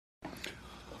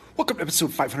Welcome to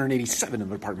episode 587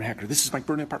 of Apartment Hacker. This is Mike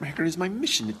Burnett, Apartment Hacker. It is my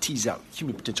mission to tease out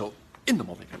human potential in the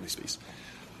multifamily space.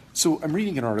 So I'm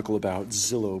reading an article about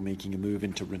Zillow making a move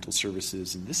into rental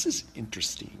services, and this is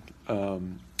interesting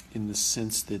in the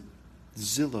sense that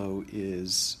Zillow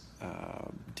is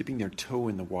dipping their toe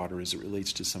in the water as it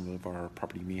relates to some of our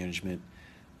property management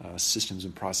systems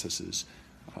and processes,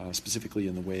 specifically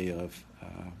in the way of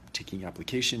taking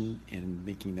application and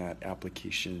making that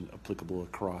application applicable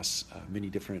across many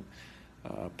different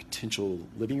potential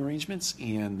living arrangements,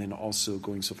 and then also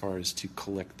going so far as to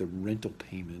collect the rental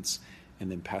payments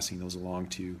and then passing those along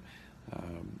to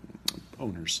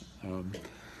owners.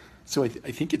 So I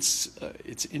think it's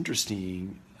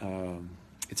interesting.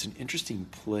 It's an interesting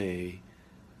play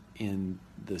in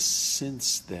the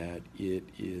sense that it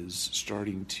is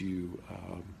starting to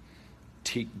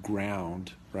take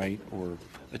ground, right, or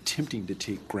attempting to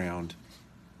take ground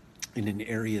in an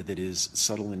area that is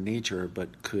subtle in nature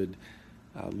but could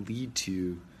lead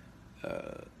to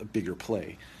a bigger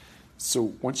play.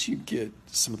 So once you get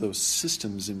some of those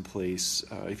systems in place,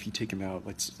 if you take them out,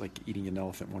 it's like eating an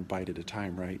elephant one bite at a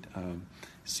time, right?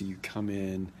 So you come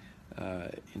in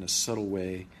a subtle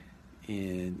way,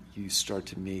 and you start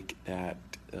to make that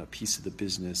piece of the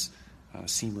business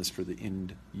seamless for the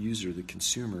end user, the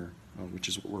consumer, which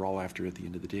is what we're all after at the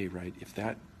end of the day, right? If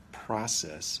that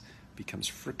process becomes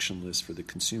frictionless for the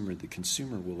consumer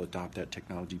will adopt that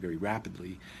technology very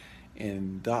rapidly,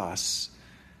 and thus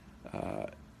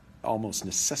almost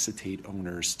necessitate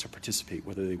owners to participate,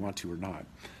 whether they want to or not.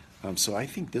 So I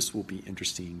think this will be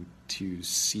interesting to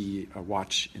see,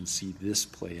 watch and see this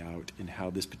play out, and how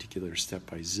this particular step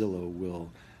by Zillow will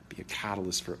be a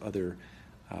catalyst for other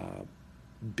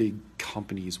big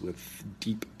companies with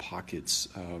deep pockets,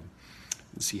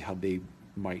 and see how they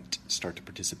might start to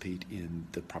participate in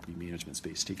the property management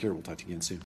space. Take care. We'll talk to you again soon.